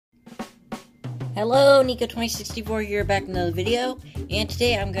Hello, Niko2064 here, back in another video, and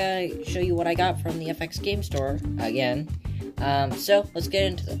today I'm gonna show you what I got from the FX Game Store, again. So, let's get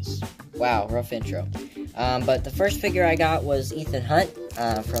into this. Wow, rough intro. But the first figure I got was Ethan Hunt,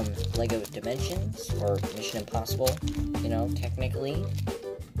 from LEGO Dimensions, or Mission Impossible, technically.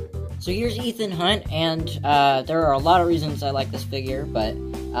 So here's Ethan Hunt, and there are a lot of reasons I like this figure, but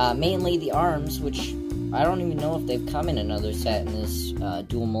mainly the arms, which I don't even know if they've come in another set in this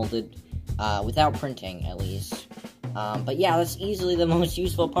dual molded, without printing, at least. But yeah, that's easily the most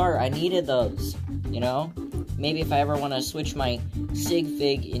useful part. I needed those, Maybe if I ever want to switch my sig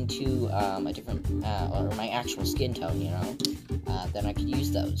fig into a different, or my actual skin tone, then I could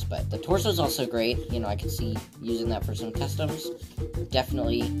use those. But the torso's also great, I could see using that for some customs.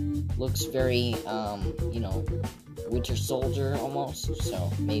 Definitely looks very, Winter Soldier almost, so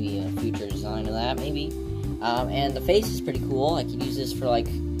maybe a future design of that, maybe. And the face is pretty cool. I could use this for, like,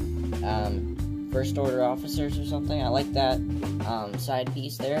 First Order officers or something. I like that side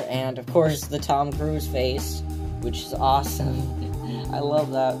piece there. And, of course, the Tom Cruise face, which is awesome. I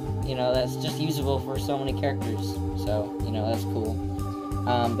love that. That's just usable for so many characters. So, that's cool.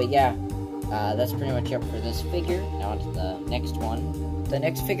 But yeah, that's pretty much it for this figure. Now on to the next one. The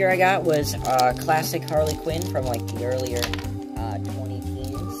next figure I got was classic Harley Quinn from, like, the earlier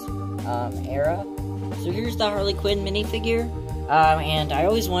 2010s era. So here's the Harley Quinn minifigure. And I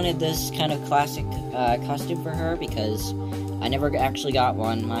always wanted this kind of classic costume for her because I never actually got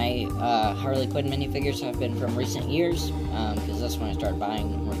one. My Harley Quinn minifigures have been from recent years, because that's when I started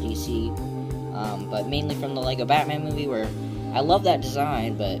buying more DC, but mainly from the LEGO Batman movie, where I love that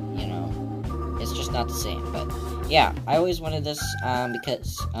design, but, it's just not the same. But, yeah, I always wanted this,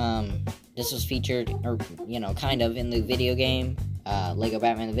 because this was featured, or, kind of in the video game, LEGO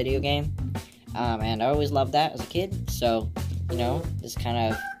Batman the video game, and I always loved that as a kid, so this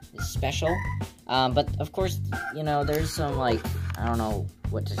kind of is special. But, of course, there's some, like, I don't know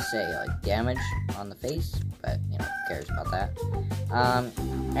what to say, like, damage on the face, but, who cares about that?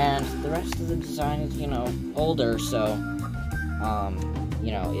 And the rest of the design is, older, so,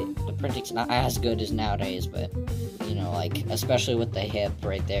 the printing's not as good as nowadays, but, like, especially with the hip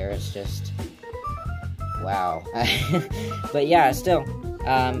right there, it's just, wow. But, yeah, still,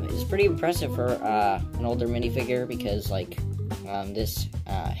 it's pretty impressive for, an older minifigure, because, like, this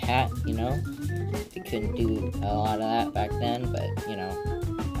hat, they couldn't do a lot of that back then, but,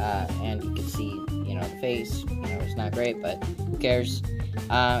 and you can see, the face, it's not great, but who cares?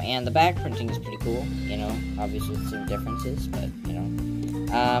 And the back printing is pretty cool, obviously with some differences, but,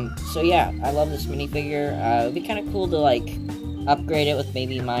 so yeah, I love this minifigure. It would be kind of cool to, like, upgrade it with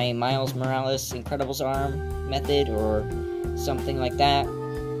maybe my Miles Morales Incredibles arm method, or something like that,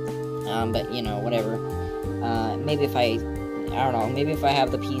 but, whatever. Maybe if I don't know, maybe if I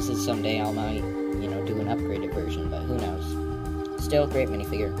have the pieces someday, I might, do an upgraded version, but who knows. Still, great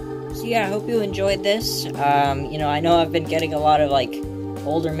minifigure. So yeah, I hope you enjoyed this. I know I've been getting a lot of, like,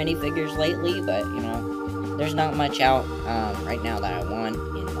 older minifigures lately, but, there's not much out, right now that I want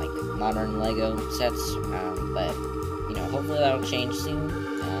in, like, modern LEGO sets, but, hopefully that'll change soon,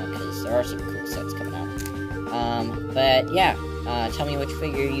 because there are some cool sets coming out. But yeah, tell me which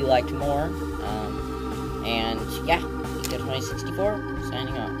figure you liked more, and yeah, Niko2064,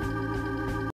 signing off.